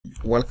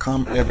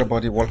Welcome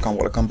everybody,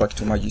 welcome back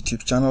to my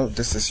YouTube channel.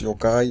 This is your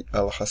guy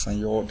Al Hassan,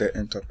 you're the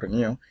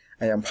entrepreneur.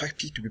 I am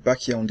happy to be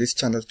back here on this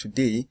channel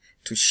today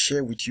to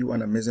share with you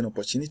an amazing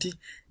opportunity,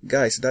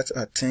 guys, that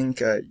I think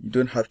you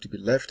don't have to be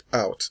left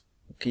out.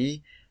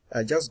 Okay,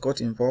 I just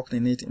got involved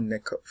in it in a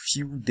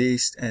few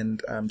days,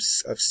 and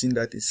I've seen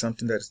that it's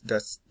something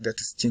that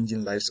is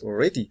changing lives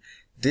already.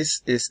 This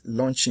is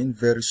launching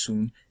very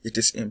soon. It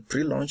is in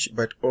pre-launch,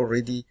 but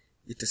already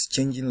it is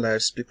changing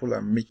lives. People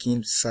are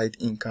making side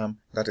income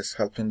that is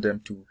helping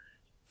them to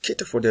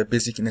cater for their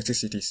basic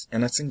necessities,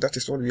 and I think that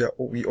is all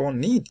we all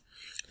need,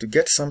 to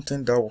get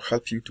something that will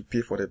help you to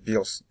pay for the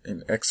bills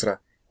in extra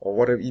or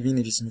whatever, even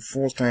if it's in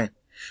full time.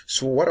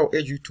 So what I'll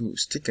urge you to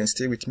stick and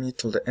stay with me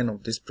till the end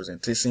of this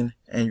presentation,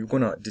 and you're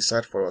gonna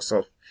decide for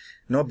yourself.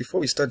 Now, before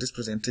we start this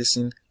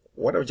presentation,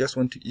 what I just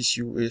want to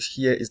issue is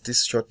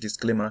this short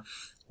disclaimer.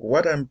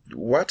 Whatever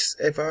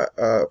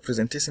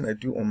presentation I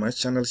do on my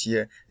channel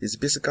here is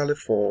basically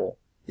for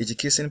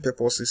education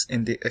purposes,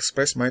 and they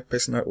express my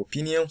personal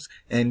opinions,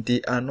 and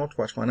they are not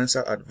what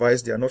financial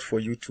advice. They are not for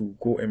you to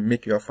go and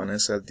make your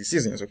financial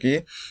decisions.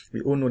 Okay,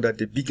 we all know that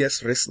the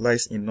biggest risk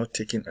lies in not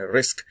taking a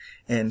risk,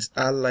 and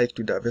I like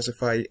to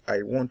diversify.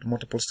 I want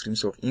multiple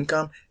streams of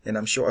income, and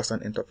I'm sure as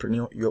an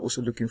entrepreneur you are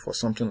also looking for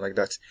something like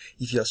that.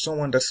 If you are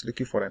someone that's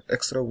looking for an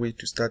extra way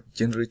to start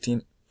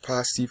generating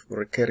passive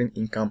recurring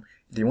income,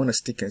 they want to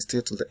stick and stay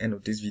till the end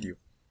of this video.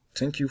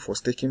 Thank you for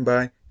sticking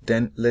by.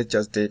 Then let's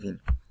just dive in.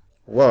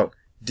 Well,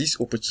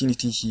 this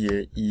opportunity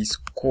here is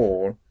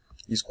called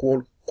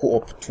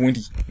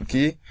COOP20.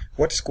 Okay,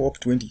 what is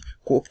COOP20?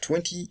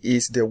 COOP20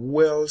 is the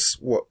world's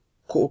first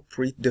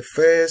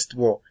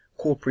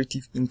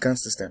cooperative income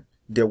system.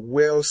 The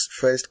world's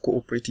first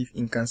cooperative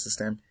income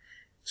system.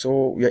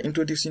 So we are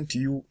introducing to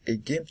you a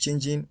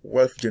game-changing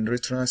wealth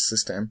generation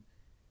system,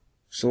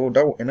 so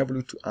that will enable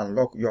you to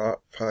unlock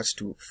your path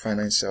to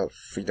financial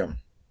freedom.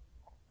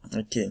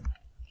 Okay,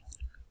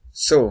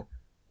 so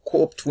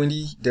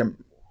COOP20,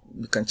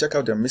 you can check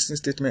out the mission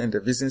statement and the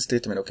vision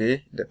statement.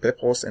 Okay, the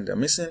purpose and the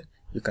mission,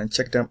 you can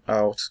check them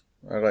out.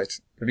 All right,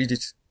 read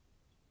it.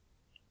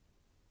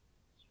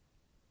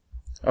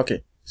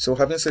 Okay, so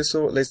having said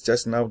so, let's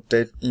just now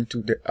dive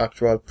into the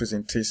actual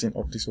presentation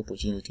of this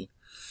opportunity.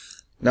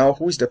 Now,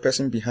 who is the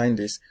person behind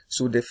this?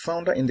 So the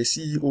founder and the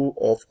CEO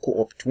of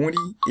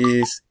COOP20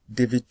 is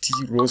David T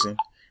Rosen.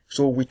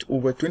 So with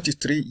over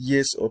 23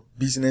 years of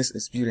business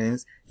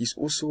experience, he's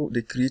also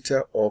the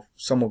creator of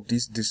some of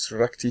these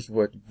disruptive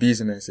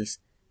businesses.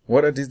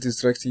 What are these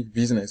disruptive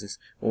businesses?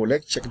 Oh,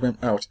 let's check them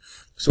out.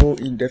 So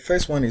in the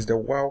first one is the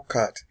Wow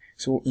Card.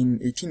 So in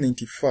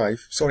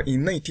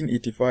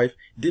 1985,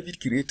 David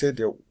created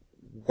the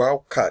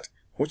Wow Card,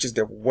 which is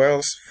the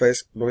world's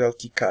first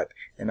loyalty card.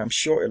 And I'm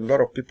sure a lot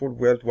of people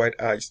worldwide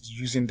are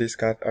using this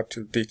card up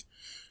to date.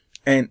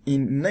 And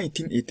in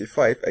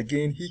 1985,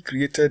 again, he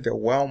created the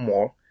Wow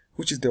Mall,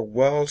 which is the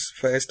world's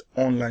first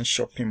online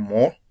shopping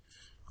mall.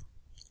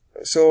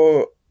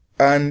 So,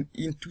 and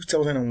in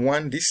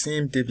 2001, this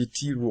same David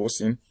T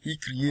Rosen, he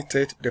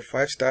created the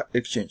 5-Star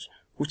Exchange,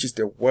 which is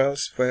the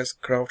world's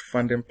first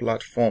crowdfunding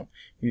platform.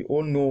 We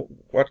all know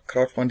what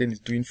crowdfunding is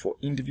doing for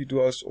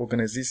individuals,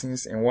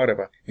 organizations, and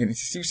whatever, and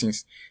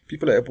institutions.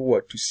 People are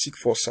able to seek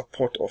for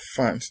support of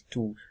funds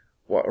to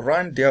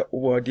run their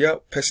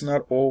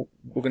personal or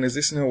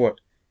organizational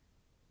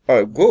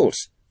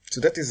goals.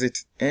 So that is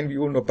it. And we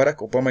all know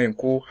Barack Obama and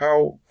co,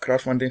 how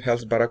crowdfunding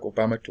helps Barack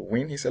Obama to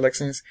win his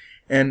elections,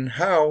 and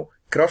how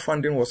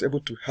crowdfunding was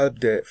able to help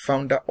the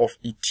founder of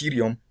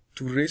Ethereum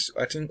to raise,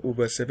 I think,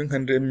 over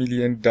 $700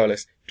 million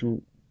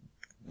to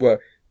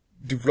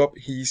develop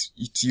his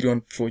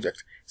Ethereum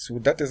project. So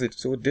that is it.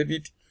 So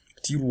David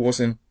T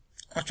Rosen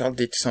actually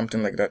did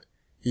something like that.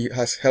 He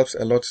has helped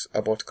a lot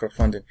about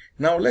crowdfunding.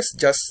 Now let's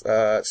just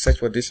search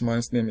for this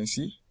man's name and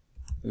see.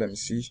 Let me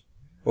see.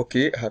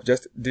 Okay, I have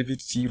just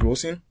David T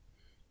Rosen.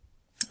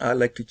 I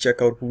like to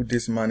check out who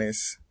this man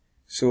is.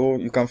 So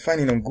you can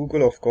find him on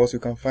Google, of course. You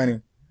can find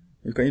him.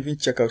 You can even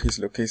check out his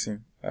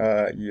location.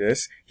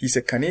 Yes, he's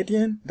a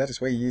Canadian. That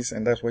is where he is,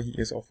 and that's where he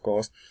is, of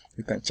course.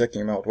 You can check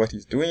him out, what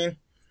he's doing.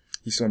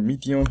 He's on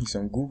Medium, he's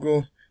on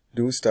Google,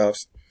 those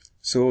stuffs.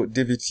 So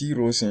David T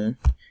Rosen,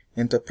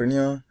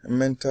 entrepreneur,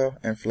 mentor,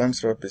 and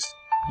philanthropist.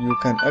 You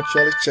can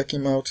actually check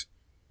him out.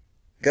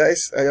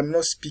 Guys, I am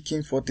not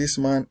speaking for this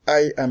man.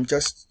 I am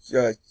just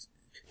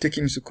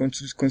taking into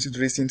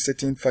consideration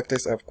certain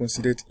factors I've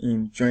considered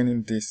in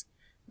joining this.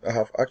 I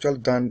have actually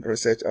done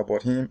research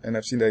about him, and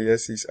I've seen that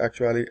yes, he's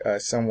actually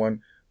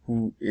someone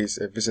who is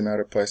a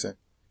visionary person.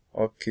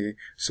 Okay,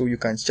 so you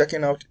can check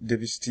him out,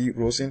 David T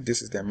Rosen.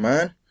 This is the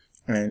man,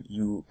 and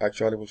you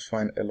actually will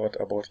find a lot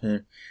about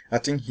him. I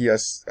think he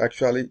has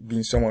actually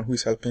been someone who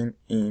is helping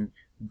in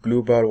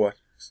global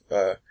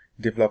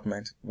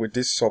development with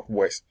these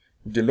softwares.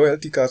 The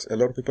loyalty cards, a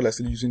lot of people are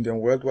still using them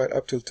worldwide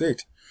up till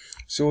date.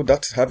 So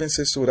that's, having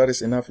said so, that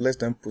is enough. Let's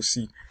then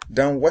proceed.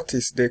 Then what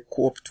is the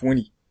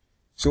COOP20?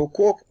 So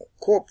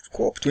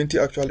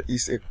COOP20 actually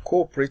is a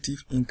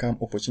cooperative income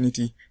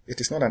opportunity.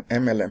 It is not an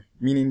MLM,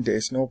 meaning there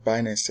is no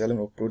buying and selling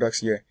of products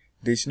here.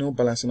 There's no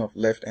balancing of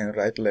left and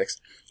right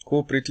legs.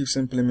 Cooperative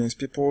simply means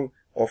people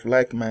of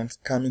like minds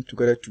coming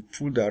together to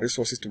pool their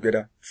resources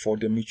together for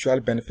the mutual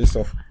benefits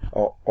of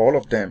all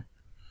of them,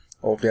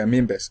 of their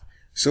members.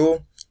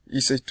 So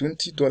it's a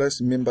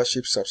 $20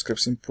 membership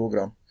subscription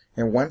program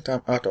and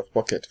one-time out of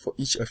pocket for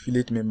each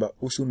affiliate member,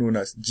 also known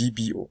as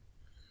GBO.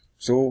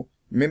 So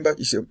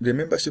the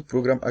membership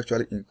program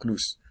actually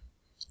includes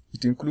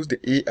the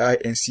AI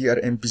and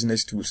CRM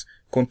business tools,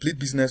 complete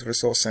business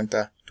resource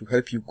center to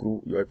help you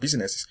grow your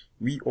businesses.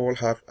 We all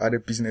have other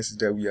businesses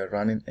that we are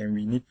running and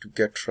we need to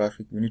get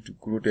traffic, we need to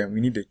grow them,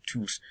 we need the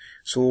tools.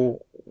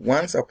 So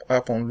once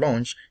upon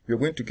launch, you're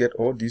going to get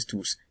all these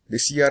tools, the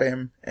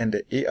CRM and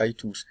the AI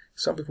tools.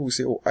 Some people will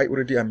say, oh, I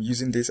already am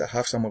using this, I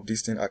have some of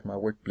these things at my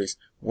workplace.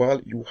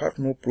 Well, you have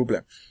no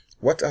problem.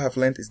 What I have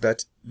learned is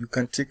that you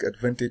can take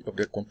advantage of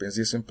the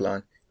compensation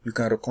plan. You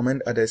can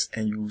recommend others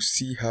and you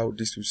see how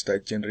this will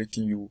start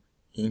generating you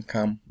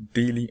income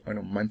daily on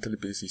a monthly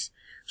basis.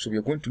 So we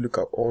are going to look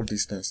at all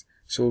these things.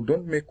 So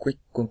don't make quick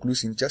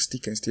conclusions, just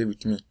stick and stay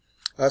with me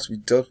as we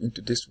delve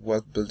into this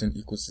wealth building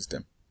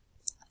ecosystem.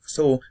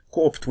 So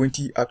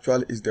COOP20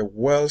 actually is the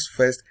world's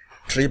first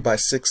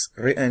 3x6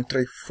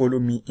 re-entry follow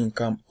me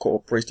income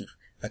cooperative.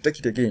 I take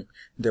it again,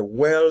 the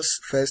world's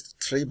first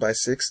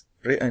 3x6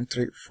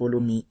 re-entry follow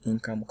me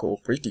income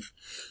cooperative.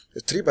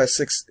 The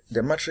 3x6,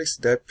 the matrix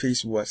that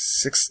pays was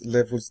 6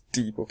 levels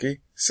deep, okay,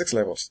 6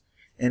 levels.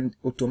 And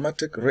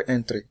automatic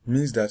re-entry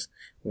means that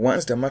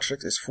once the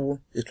matrix is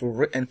full, it will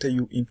re-enter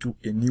you into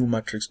a new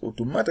matrix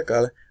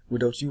automatically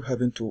without you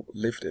having to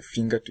lift a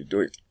finger to do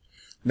it.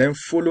 Then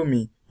follow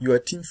me, your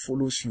team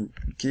follows you,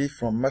 okay,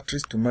 from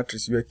matrix to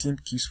matrix, your team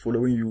keeps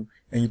following you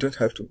and you don't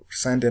have to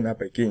sign them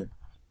up again,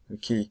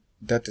 okay,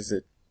 that is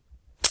it.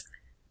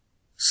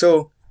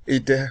 So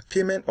the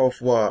payment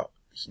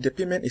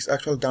is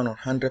actually down on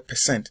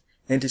 100%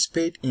 and is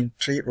paid in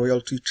 3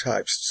 royalty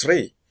types.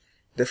 3.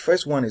 The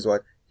first one is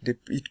what?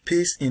 It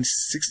pays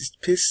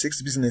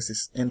 6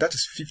 businesses, and that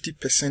is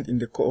 50% in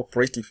the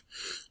cooperative.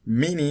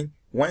 Meaning,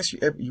 once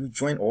you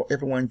join or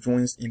everyone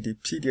joins and they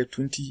pay their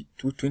 $20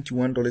 to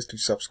 $21 to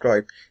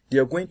subscribe, they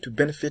are going to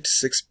benefit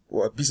 6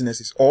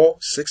 businesses or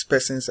 6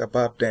 persons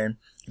above them,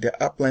 their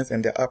uplines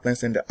and their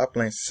uplines and their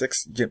uplines,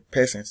 6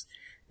 persons.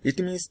 It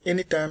means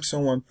anytime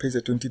someone pays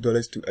the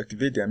 $20 to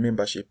activate their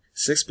membership,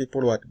 6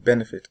 people would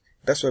benefit.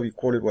 That's why we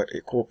call it what?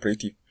 A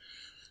cooperative.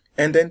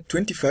 And then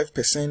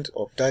 25%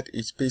 of that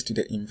is paid to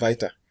the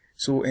inviter.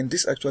 So, and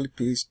this actually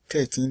pays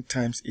 13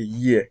 times a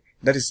year.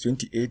 That is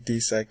 28-day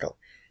cycle.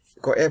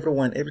 Because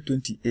everyone, every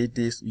 28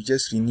 days, you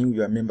just renew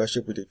your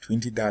membership with the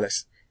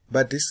 $20.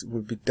 But this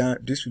will be done,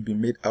 this will be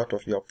made out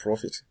of your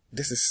profit.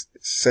 This is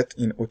set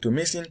in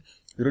automation.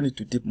 You don't need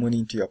to dip money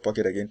into your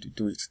pocket again to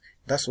do it.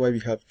 That's why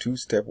we have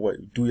 2-step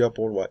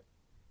doable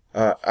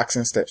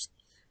action steps.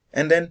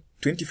 And then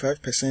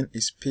 25%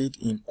 is paid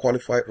in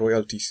qualified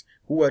royalties.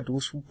 Who are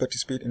those who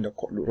participate in the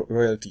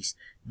royalties?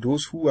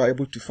 Those who are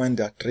able to find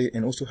their trade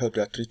and also help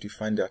their trade to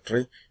find their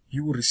trade.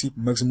 You will receive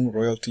maximum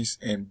royalties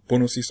and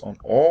bonuses on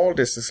all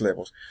the 6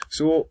 levels.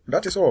 So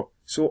that is all.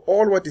 So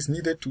all what is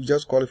needed to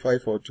just qualify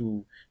for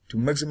to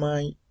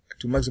maximize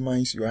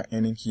your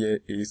earning here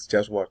is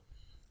just what?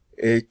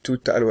 A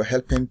total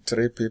helping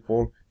 3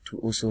 people to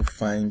also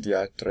find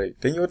their trade.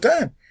 Then you're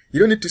done.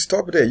 You don't need to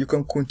stop there. You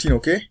can continue,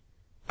 okay?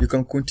 You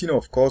can continue,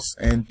 of course,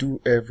 and do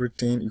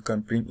everything. You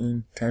can bring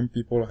in 10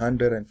 people,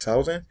 100 and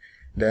 1,000.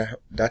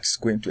 That's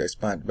going to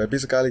expand. But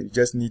basically, you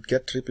just need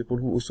get 3 people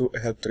who also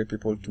help 3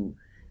 people to.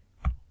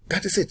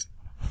 That is it.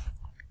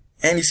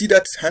 And you see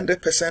that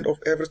 100% of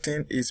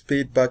everything is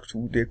paid back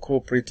to the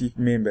cooperative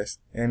members.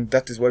 And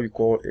that is what we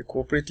call a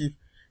cooperative.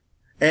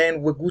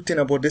 And the good thing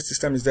about this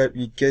system is that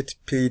we get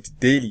paid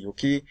daily,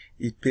 okay?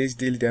 It pays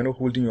daily. They are not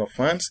holding your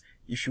funds.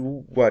 If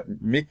you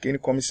make any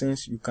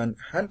commissions, you can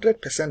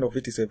 100% of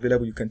it is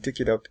available. You can take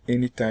it out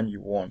anytime you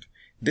want.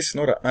 This is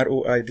not an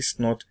ROI. This is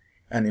not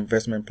an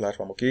investment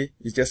platform, okay?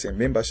 It's just a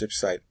membership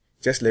site,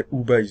 just like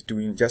Uber is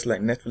doing, just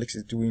like Netflix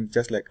is doing,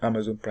 just like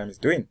Amazon Prime is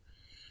doing.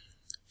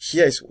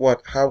 Here is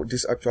how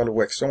this actually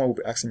works. Someone will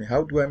be asking me,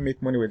 how do I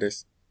make money with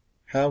this?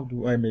 How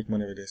do I make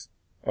money with this?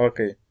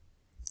 Okay.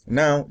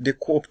 Now, the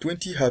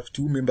COOP20 have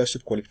 2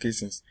 membership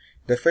qualifications.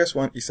 The first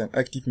one is an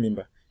active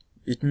member.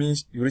 It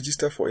means you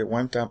register for a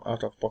one-time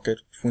out-of-pocket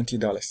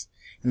 $20.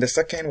 And the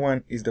second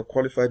one is the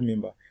qualified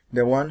member.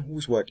 The one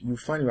who's you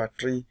find your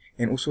trade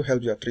and also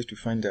help your trade to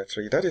find their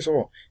trade. That is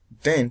all.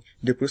 Then,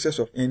 the process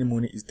of earning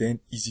money is then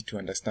easy to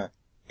understand.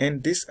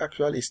 And this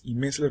actually is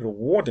immensely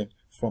rewarding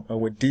from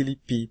our daily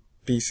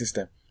pay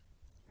system.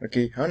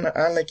 Okay, I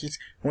like it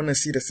when I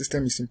see the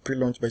system is in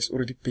pre-launch, but it's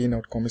already paying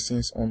out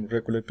commissions on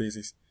regular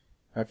basis.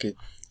 Okay,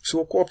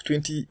 so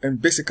COOP20,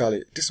 and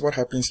basically, this is what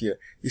happens here.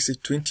 It's a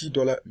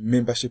 $20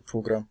 membership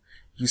program.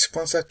 You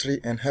sponsor trade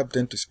and help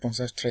them to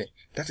sponsor trade.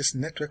 That is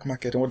network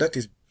marketing, or that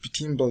is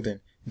team building.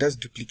 That's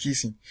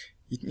duplication.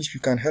 It means you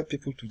can help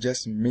people to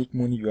just make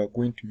money. You are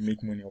going to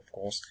make money, of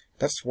course.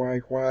 That's why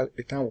while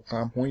a time will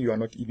come when you are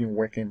not even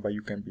working, but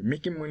you can be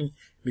making money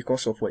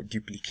because of what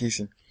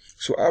duplication.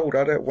 So I would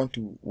rather want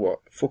to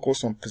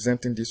focus on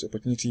presenting this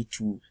opportunity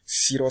to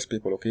serious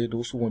people, okay?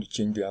 Those who want to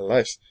change their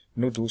lives,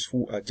 not those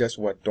who are just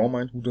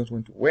dormant, who don't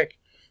want to work.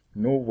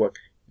 No work,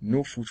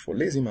 no food for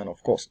lazy man,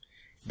 of course.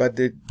 But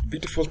the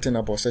beautiful thing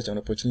about such an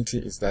opportunity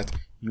is that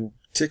you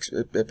take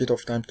a bit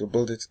of time to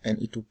build it, and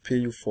it will pay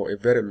you for a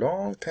very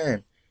long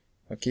time.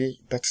 Okay,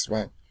 that's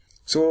why.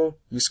 So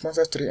you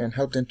sponsor 3 and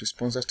help them to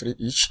sponsor 3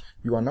 each.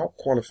 You are now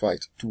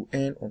qualified to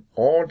earn on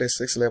all the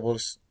 6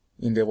 levels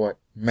in the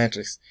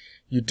matrix.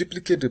 You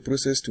duplicate the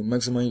process to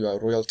maximize your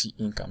royalty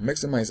income.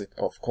 Maximize it,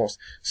 of course.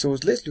 So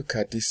let's look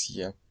at this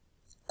here.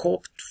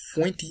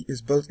 COOP20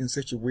 is built in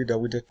such a way that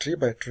with a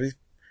 3x3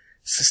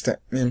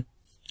 system,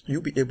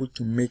 you'll be able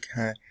to make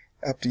up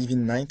to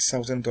even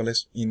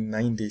 $9,000 in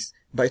 9 days.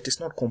 But it is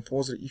not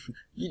compulsory. If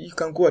you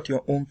can go at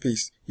your own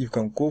pace. You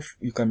can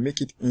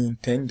make it in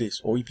 10 days,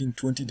 or even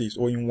 20 days,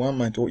 or in 1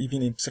 month, or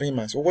even in 3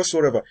 months, or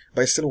whatsoever.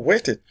 But it's still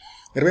worth it.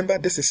 Remember,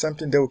 this is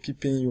something that will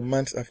keep paying you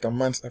month after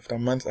month after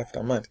month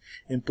after month,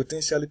 and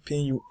potentially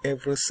paying you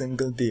every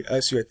single day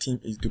as your team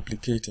is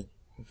duplicating.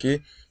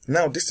 Okay.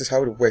 Now this is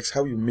how it works.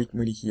 How you make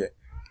money here.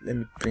 Let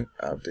me bring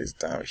out this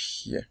down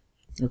here.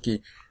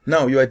 Okay.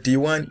 Now you are day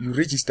 1. You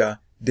register.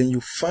 Then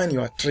you find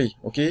your tray.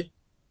 Okay.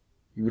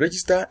 You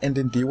register, and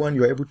then day 1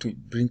 you are able to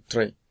bring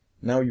tray.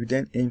 Now you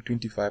then earn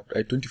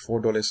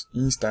 $24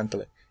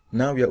 instantly.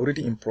 Now you are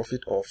already in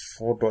profit of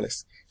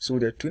 $4. So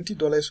the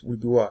 $20 will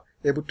be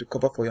able to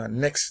cover for your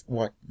next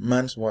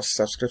month's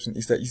subscription.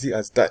 It's as easy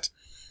as that.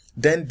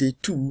 Then day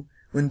 2,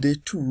 on day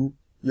 2,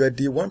 your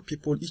day 1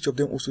 people, each of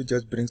them also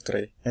just brings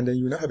tray, and then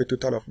you now have a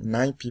total of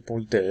 9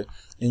 people there,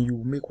 and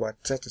you make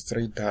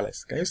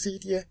 $33. Can you see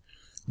it here?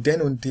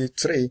 Then on day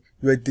 3,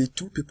 your day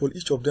 2 people,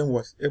 each of them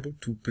was able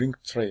to bring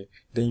tray.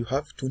 Then you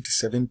have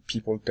 27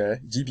 people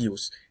there,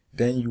 GBOs.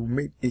 Then you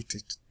made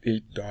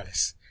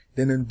 $88.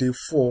 Then on day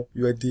 4,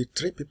 your day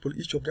 3 people,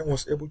 each of them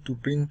was able to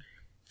bring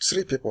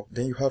 3 people.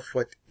 Then you have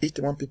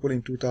 81 people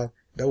in total.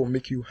 That will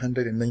make you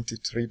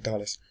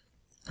 $193.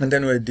 And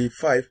then on day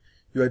 5,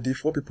 your day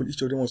 4 people,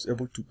 each of them was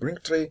able to bring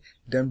tray,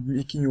 then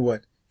making you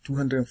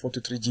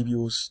 243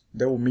 GBOs.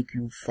 That will make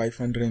you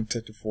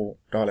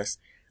 $534.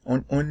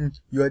 On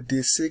your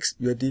day 6,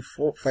 your day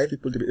 5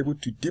 people, they'll be able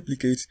to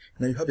duplicate.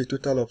 Now you have a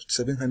total of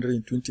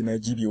 729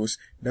 GBOs.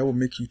 That will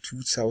make you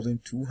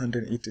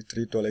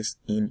 $2,283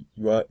 in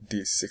your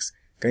day 6.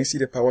 Can you see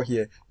the power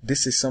here?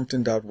 This is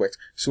something that works.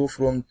 So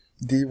from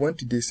day 1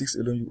 to day 6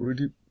 alone, you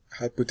already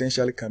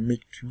potentially can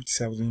make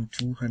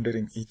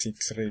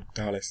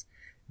 $2,283.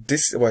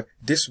 This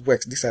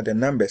works. These are the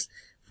numbers.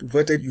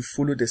 Provided you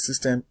follow the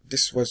system,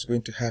 this is what's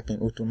going to happen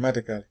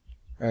automatically.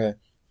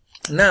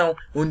 Now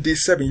on day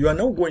 7, you and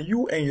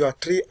your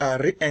tray are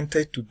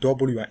re-entered to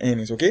double your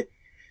earnings. Okay,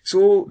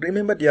 so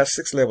remember there are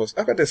 6 levels.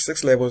 After the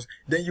 6 levels,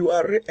 then you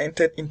are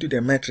re-entered into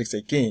the matrix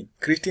again,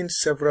 creating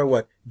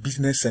several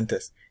business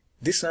centers.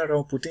 This time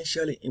around,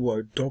 potentially you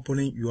are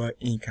doubling your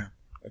income.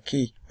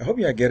 Okay, I hope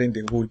you are getting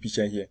the whole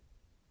picture here.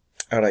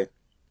 All right,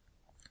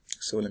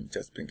 so let me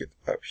just bring it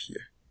up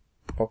here.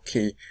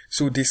 Okay,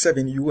 so day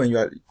 7, you and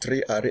your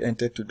tray are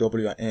re-entered to double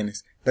your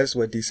earnings. That's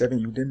why day 7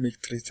 you then make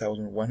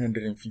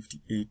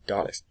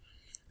 $3,158.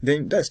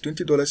 Then that's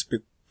 $20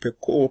 per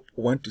co-op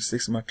 1 to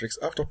 6 matrix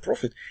after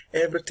profit.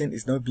 Everything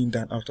is now being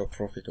done out of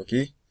profit.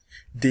 Okay,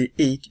 day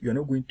 8 you're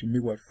not going to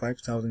make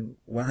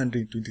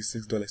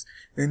 $5,126,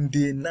 and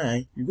day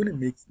 9 you're going to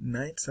make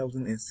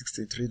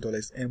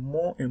 $9,063, and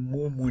more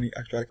money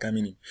actually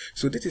coming in.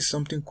 So this is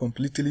something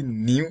completely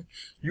new.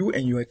 You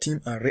and your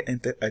team are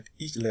re-entered at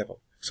each level.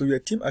 So your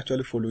team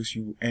actually follows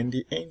you, and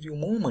they earn you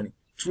more money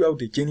throughout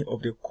the journey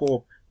of the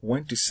co-op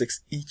 1 to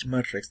 6 each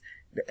matrix.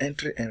 The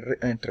entry and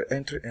re-entry,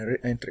 entry and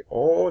re-entry,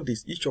 all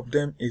this, each of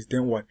them is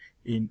then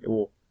in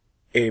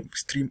a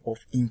stream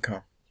of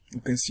income.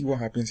 You can see what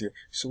happens here.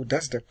 So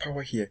that's the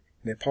power here.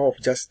 The power of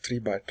just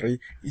 3x3,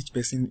 each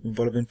person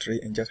involving 3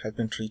 and just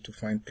helping 3 to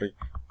find 3.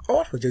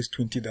 All for just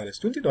 $20.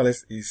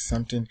 $20 is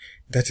something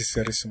that is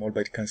very small,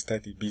 but it can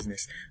start a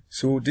business.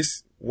 So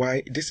this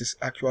is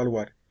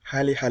actual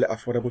highly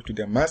affordable to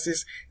the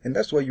masses, and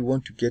that's why you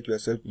want to get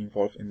yourself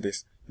involved in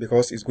this,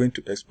 because it's going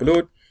to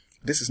explode.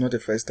 This is not the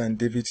first time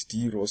David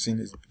T Rosen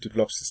has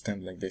developed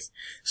system like this.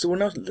 So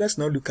now let's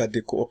look at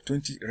the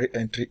COOP20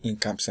 re-entry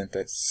income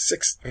centers.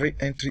 6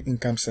 re-entry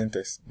income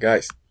centers,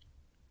 guys.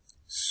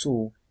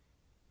 So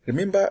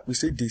remember, we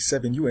said day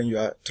 7 you and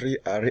your tray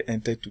are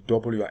re-entered to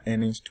double your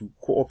earnings to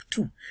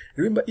COOP2.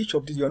 Remember, each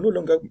of these you are no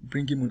longer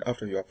bringing money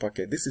out of your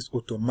pocket. This is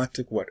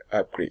automatic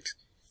upgrade.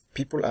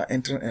 People are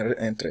entering and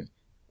re-entering.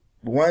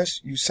 Once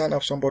you sign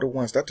up somebody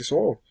once, that is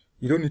all.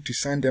 You don't need to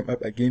sign them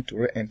up again to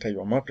re-enter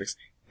your matrix.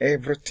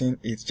 Everything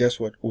is just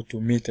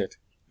automated.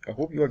 I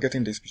hope you are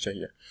getting this picture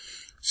here.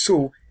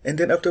 So, and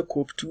then after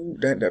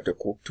COOP2,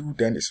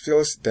 then it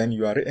fills, then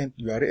you are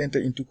re-enter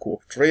into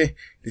COOP3,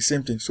 the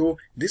same thing. So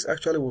this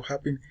actually will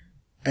happen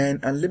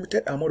And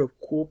unlimited amount of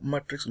Coop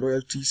matrix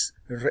loyalties,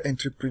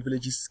 re-entry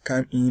privileges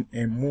come in,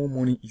 and more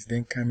money is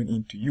then coming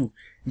into you.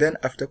 Then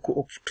after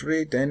Co-op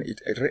 3, then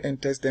it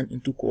re-enters them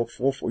into Co-op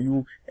 4 for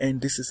you, and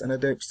this is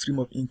another stream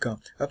of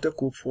income. After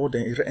Co-op 4,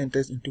 then it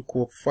re-enters into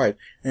Co-op 5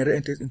 and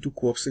re-enters into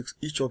Co-op 6.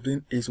 Each of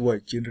them is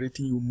what?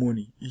 Generating you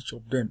money. Each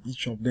of them,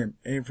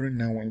 every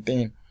now and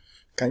then.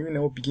 Can you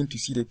now begin to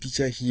see the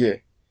picture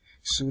here?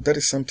 So that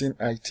is something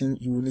I think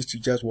you need to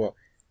just what?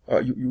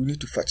 You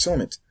need to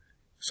fathom it.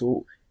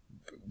 So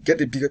get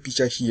the bigger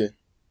picture here.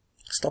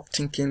 Stop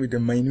thinking with the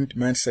minute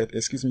mindset,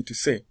 excuse me to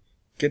say.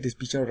 Get this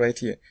picture right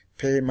here.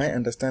 Per my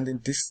understanding,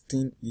 this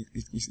thing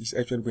is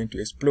actually going to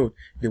explode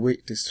the way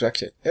it is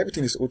structured.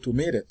 Everything is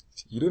automated.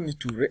 You don't need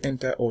to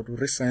re-enter or to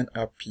re-sign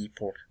up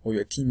people or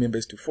your team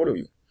members to follow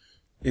you.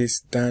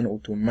 It's done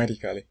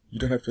automatically. You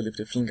don't have to lift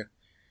a finger.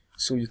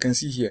 So you can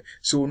see here.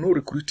 So no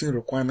recruiting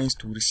requirements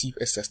to receive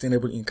a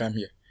sustainable income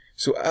here.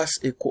 So as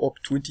a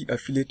COOP20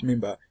 affiliate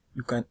member,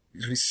 you can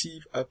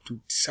receive up to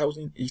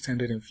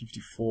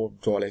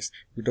 $1,854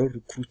 without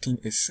recruiting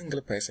a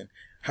single person.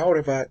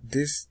 However,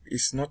 this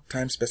is not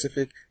time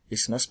specific.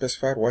 It's not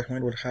specified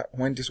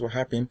when this will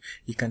happen.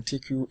 It can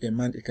take you a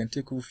month, it can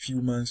take you a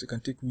few months, it can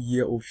take you a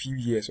year or a few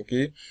years,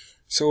 okay?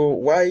 So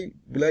why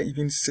will I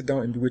even sit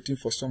down and be waiting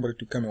for somebody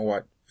to come and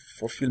what?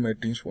 Fulfill my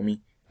dreams for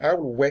me? I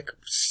will work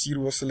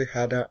seriously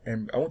harder,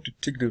 and I want to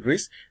take the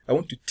risk. I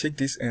want to take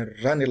this and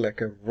run it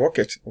like a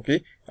rocket,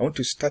 okay? I want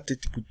to start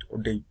it with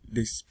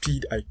the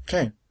speed I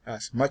can,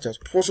 as much as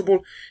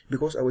possible,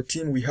 because our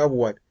team, we have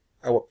what?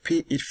 Our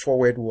pay it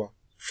forward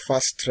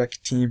fast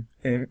track team,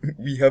 and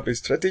we have a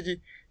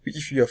strategy.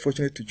 If you are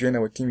fortunate to join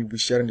our team, we'll be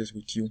sharing this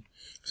with you.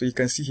 So you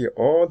can see here,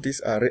 all these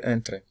are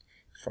re-entering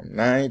from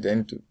 9,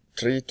 then to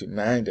 3 to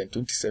 9, then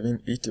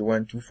 27,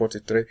 81,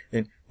 243,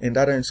 and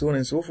that, and so on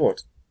and so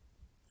forth.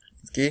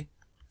 Okay,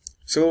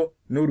 so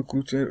no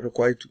recruiting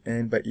required to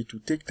end, but it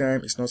will take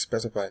time. It's not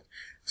specified.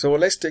 So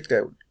let's take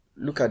a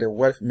look at the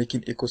wealth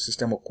making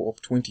ecosystem of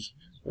COOP20.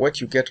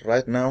 What you get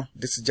right now,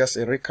 this is just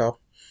a recap.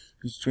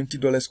 It's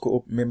 $20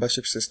 Co-op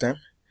membership system.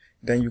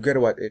 Then you get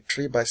what? A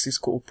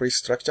 3x6 Co-op price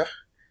structure.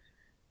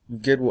 You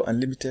get what?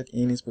 Unlimited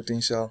earnings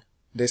potential.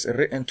 There's a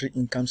re-entry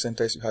income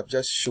centers. You have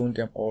just shown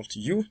them all to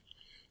you.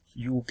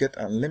 You get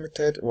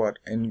unlimited what?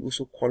 And you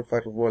also qualify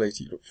for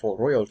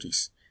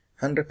royalties.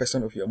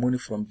 100% of your money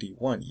from day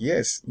one.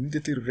 Yes,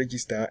 immediately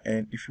register,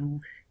 and if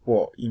you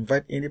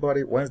invite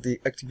anybody, once they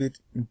activate,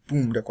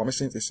 boom, the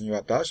commission is in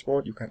your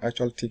dashboard. You can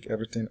actually take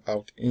everything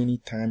out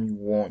anytime you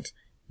want.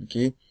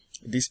 Okay,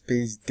 this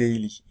pays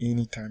daily.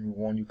 Anytime you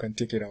want, you can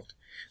take it out.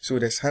 So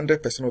there's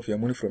 100% of your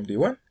money from day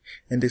one,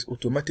 and there's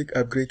automatic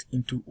upgrade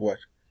into what?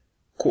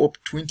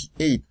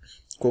 COOP28.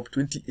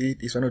 COOP28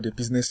 is one of the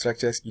business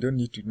structures. You don't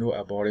need to know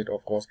about it,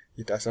 of course.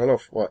 It has a lot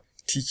of what?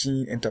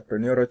 Teaching,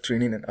 entrepreneurial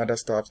training, and other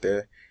stuff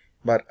there.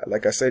 But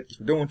like I said, if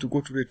you don't want to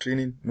go through the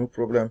training, no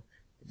problem.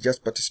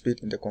 Just participate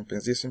in the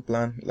compensation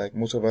plan like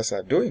most of us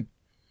are doing.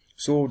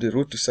 So the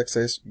road to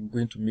success, you're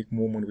going to make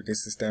more money with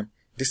this system.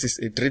 This is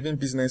a driven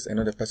business and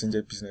not a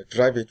passenger business.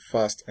 Drive it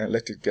fast and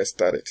let it get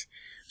started.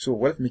 So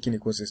wealth making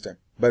ecosystem.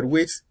 But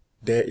wait,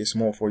 there is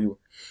more for you.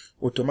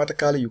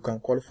 Automatically, you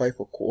can qualify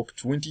for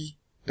COOP20.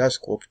 That's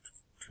COOP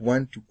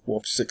 1 to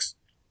COOP 6.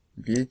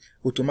 Okay,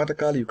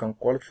 automatically you can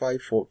qualify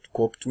for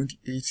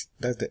COOP28,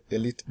 that's the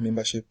elite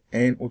membership,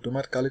 and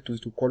automatically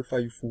to qualify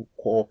you for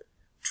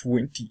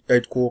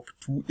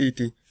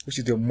COOP280, which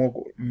is the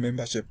mogul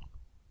membership.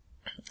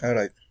 All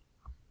right.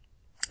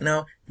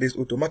 Now there's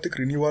automatic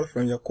renewal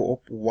from your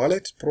Co-op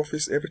wallet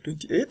profits every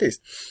 28 days.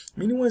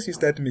 Meaning once you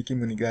start making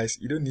money, guys,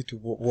 you don't need to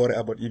worry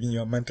about even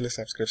your monthly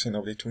subscription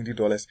of the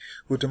 $20.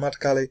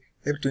 Automatically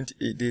every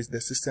 28 days, the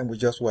system will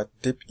just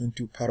dip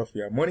into part of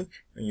your money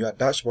in your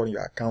dashboard,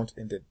 your account,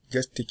 and then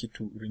just take it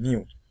to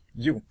renew.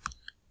 You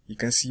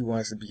can see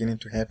what's beginning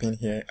to happen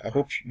here. I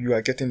hope you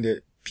are getting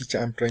the picture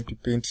I'm trying to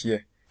paint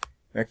here.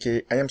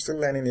 Okay, I am still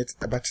learning it,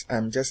 but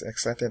I'm just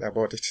excited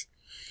about it.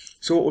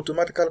 So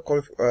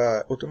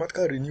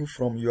automatically renew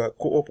from your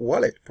Co-op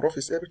wallet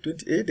profits every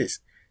 28 days.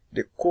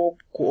 The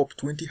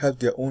COOP20 have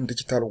their own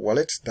digital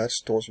wallet that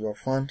stores your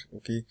fund,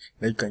 okay,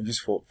 that you can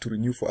use to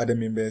renew for other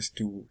members,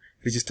 to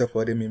register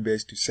for other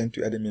members, to send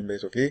to other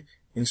members, okay,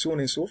 and so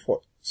on and so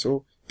forth.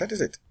 So that is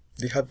it.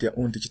 They have their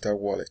own digital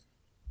wallet.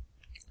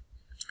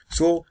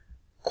 So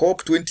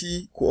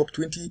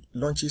COOP20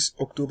 launches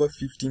October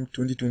 15,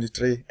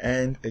 2023,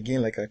 and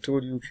again, like I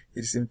told you,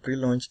 it is in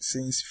pre-launch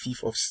since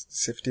 5th of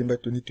September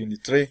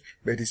 2023,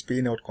 but it's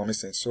paying out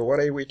commission. So what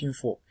are you waiting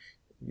for?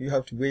 You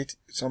have to wait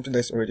something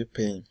that's already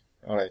paying.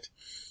 All right,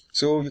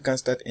 so you can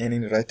start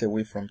earning right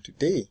away from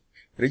today.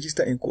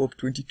 Register in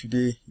COOP20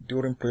 today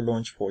during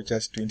pre-launch for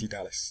just $20.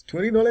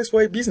 $20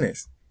 for a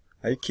business?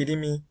 Are you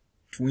kidding me?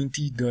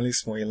 $20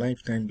 for a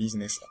lifetime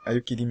business? Are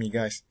you kidding me,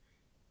 guys?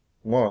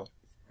 Wow.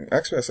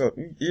 Ask yourself,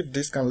 if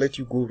this can let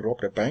you go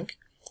rob the bank,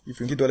 if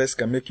 $20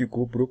 can make you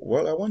go broke,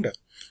 well, I wonder.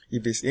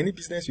 If there's any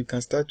business you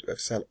can start,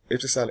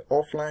 if you sell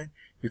offline,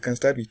 you can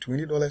start with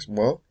 $20.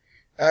 Well,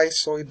 I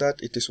saw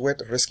that it is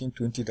worth risking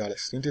 $20.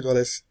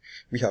 $20,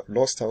 we have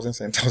lost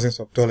thousands and thousands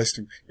of dollars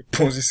to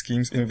Ponzi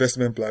schemes,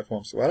 investment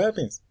platforms. What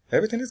happens?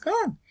 Everything is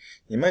gone.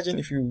 Imagine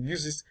if you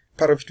use this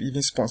part of it to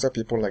even sponsor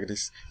people like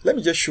this. Let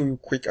me just show you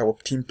quick our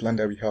team plan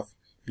that we have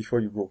before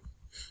you go.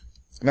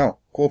 Now,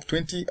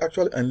 COOP20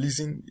 actually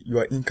unleashing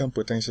your income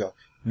potential.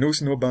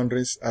 Knows no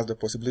boundaries as the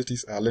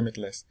possibilities are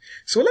limitless.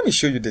 So let me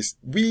show you this.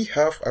 We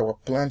have our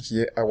plan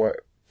here, our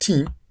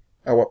team,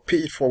 our pay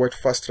it forward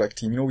fast track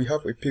team. You know, we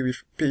have a pay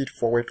it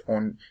forward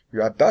on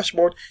your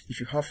dashboard. If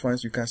you have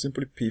funds, you can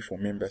simply pay for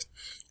members.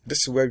 This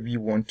is where we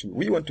want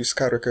to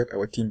skyrocket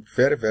our team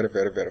very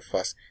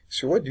fast.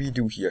 So what do we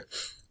do here?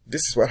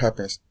 This is what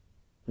happens.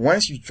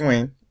 Once you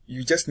join,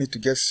 you just need to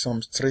get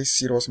some 3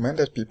 serious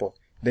minded people.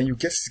 Then you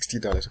get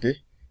 $60, okay?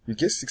 You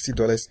get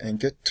 $60 and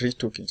get 3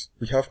 tokens.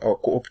 We have our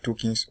co-op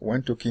tokens.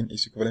 1 token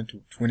is equivalent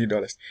to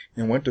 $20,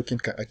 and 1 token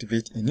can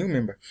activate a new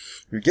member.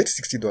 You get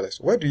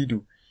 $60. What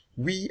do?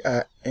 We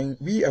are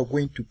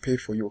going to pay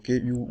for you, okay?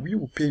 We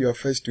will pay your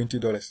first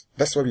 $20.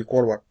 That's what we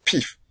call our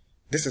PIF.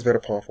 This is very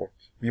powerful.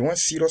 We want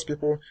serious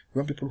people. We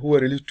want people who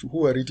are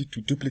ready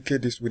to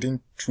duplicate this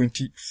within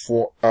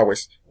 24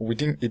 hours,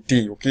 within a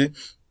day, okay?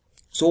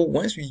 So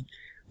once we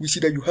see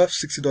that you have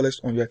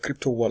 $60 on your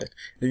crypto wallet,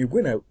 then we're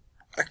going to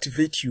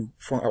activate you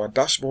from our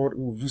dashboard.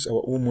 We will use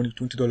our own money,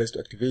 $20 to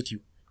activate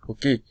you,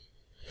 okay?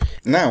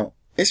 Now,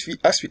 as we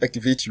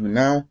activate you,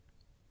 now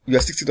you are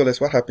 $60.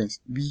 What happens?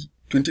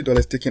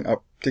 $20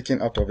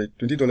 taken out of it.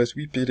 $20,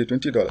 we pay the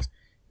 $20.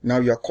 Now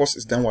your cost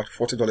is down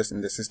 $40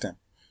 in the system.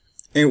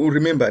 And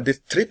remember, the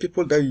 3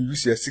 people that you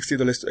use your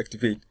 $60 to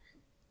activate,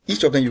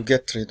 each of them you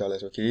get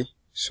 $3, okay?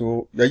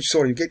 So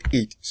you get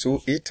 8.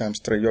 So 8 times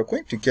 3, you are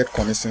going to get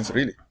commissions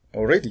really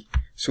already.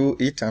 So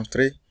 8 times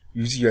 3,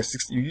 you use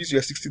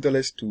your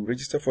 $60 to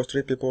register for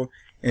 3 people,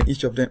 and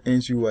each of them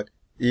earns you what,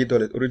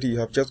 $8. Already you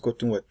have just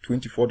gotten what,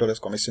 $24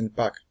 commission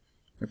back.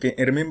 Okay,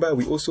 and remember,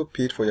 we also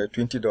paid for your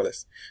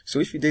 $20. So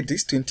if you did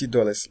this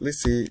 $20,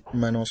 let's say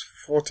minus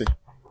 40,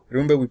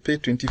 remember we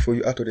paid 20 for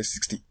you out of the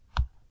 60.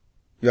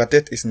 Your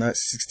debt is now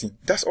 16.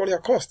 That's all your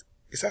cost.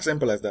 It's as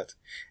simple as that.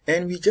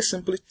 And we just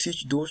simply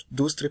teach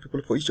those 3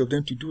 people for each of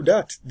them to do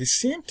that. The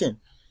same thing.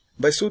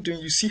 By so doing,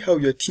 you see how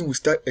your team will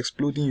start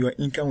exploding, your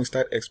income will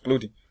start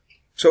exploding.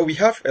 So we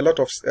have a lot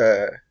of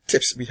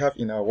tips we have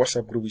in our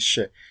WhatsApp group we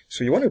share.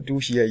 So you want to do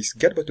here is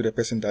get back to the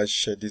person that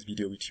shared this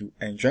video with you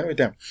and join with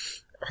them.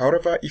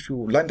 However, if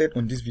you landed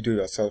on this video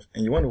yourself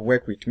and you want to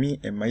work with me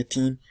and my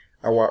team,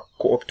 our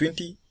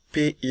COOP20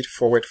 Pay It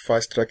Forward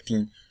Fast Track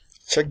team,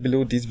 check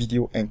below this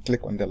video and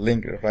click on the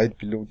link right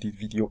below this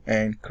video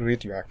and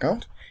create your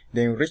account.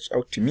 Then reach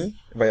out to me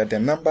via the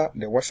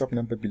WhatsApp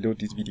number below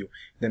this video.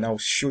 Then I'll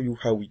show you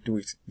how we do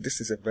it.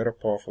 This is a very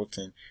powerful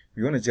thing.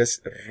 We want to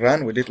just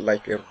run with it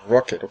like a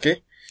rocket,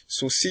 okay?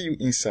 So see you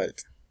inside.